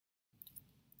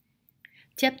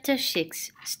Chapter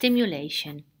 6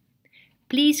 Stimulation.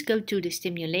 Please go to the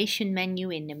Stimulation menu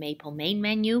in the Maple main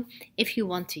menu if you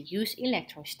want to use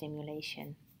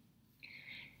electrostimulation.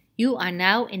 You are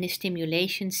now in the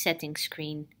Stimulation settings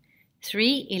screen.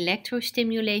 3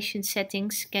 electrostimulation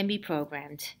settings can be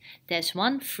programmed. There's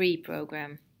one free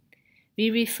program.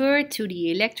 We refer to the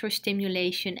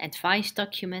electrostimulation advice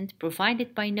document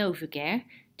provided by Novacare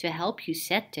to help you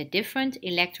set the different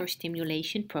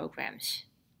electrostimulation programs.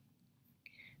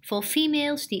 For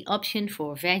females, the option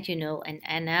for vaginal and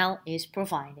anal is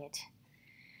provided.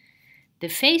 The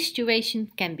phase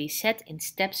duration can be set in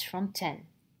steps from 10.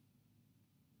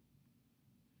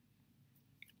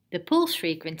 The pulse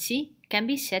frequency can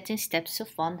be set in steps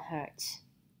of 1 Hz.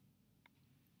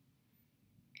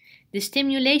 The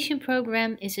stimulation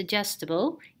program is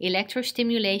adjustable.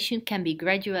 Electrostimulation can be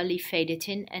gradually faded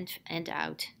in and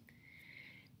out.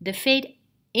 The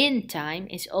fade-in time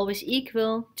is always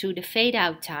equal to the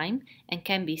fade-out time and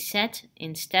can be set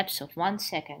in steps of 1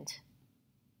 second.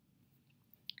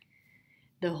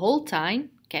 The hold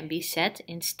time can be set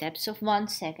in steps of 1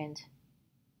 second.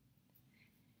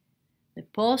 The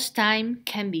pause time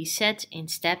can be set in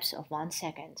steps of 1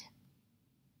 second.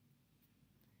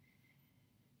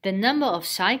 The number of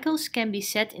cycles can be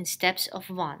set in steps of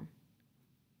 1.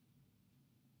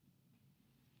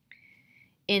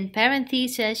 In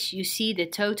parentheses, you see the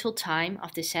total time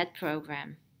of the set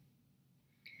program.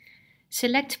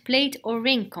 Select plate or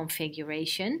ring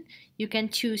configuration. You can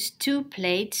choose 2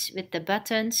 plates with the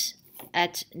buttons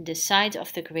at the side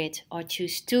of the grid, or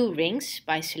choose 2 rings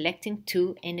by selecting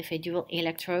 2 individual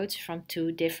electrodes from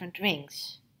 2 different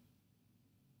rings.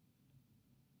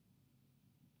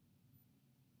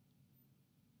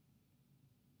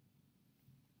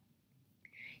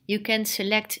 You can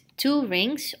select 2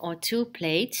 rings or 2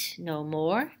 plates, no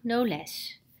more, no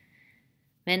less.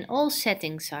 When all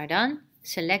settings are done,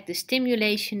 select the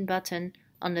Stimulation button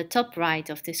on the top right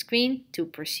of the screen to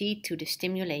proceed to the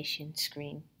Stimulation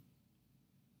screen.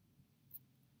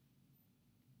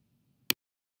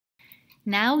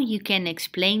 Now you can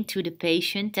explain to the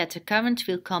patient that the current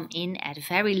will come in at a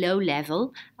very low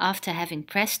level after having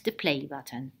pressed the play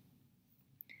button.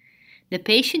 The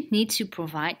patient needs to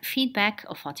provide feedback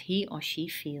of what he or she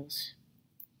feels.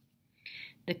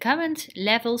 The current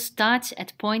level starts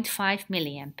at 0.5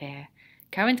 mA.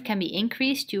 Current can be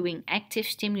increased during active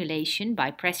stimulation by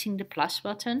pressing the plus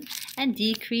button and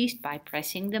decreased by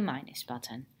pressing the minus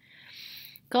button.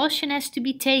 Caution has to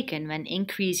be taken when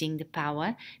increasing the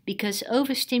power because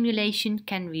overstimulation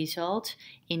can result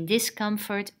in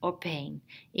discomfort or pain.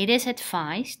 It is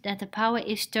advised that the power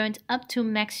is turned up to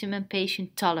maximum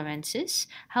patient tolerances.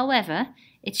 However,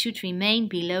 it should remain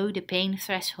below the pain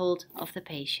threshold of the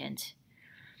patient.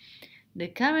 The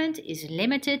current is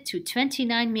limited to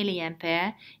 29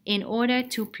 mA in order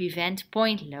to prevent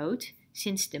point load,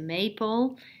 since the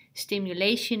Maple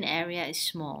stimulation area is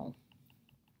small.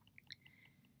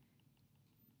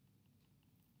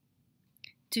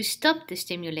 To stop the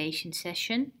stimulation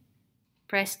session,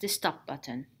 press the stop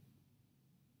button.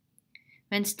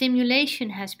 When stimulation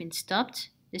has been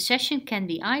stopped, the session can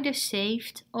be either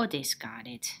saved or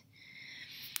discarded.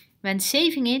 When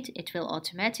saving it, it will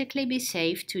automatically be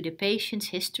saved to the patient's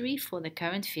history for the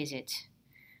current visit.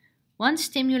 One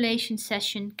stimulation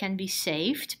session can be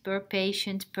saved per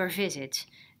patient per visit.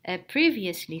 A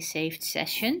previously saved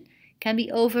session can be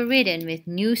overridden with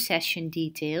new session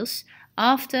details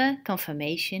after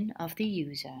confirmation of the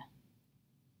user.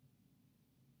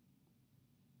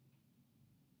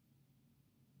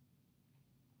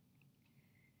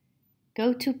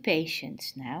 Go to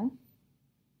Patients now.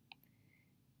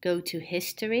 Go to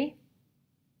History.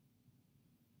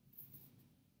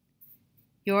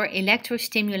 Your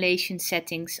electrostimulation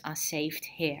settings are saved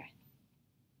here.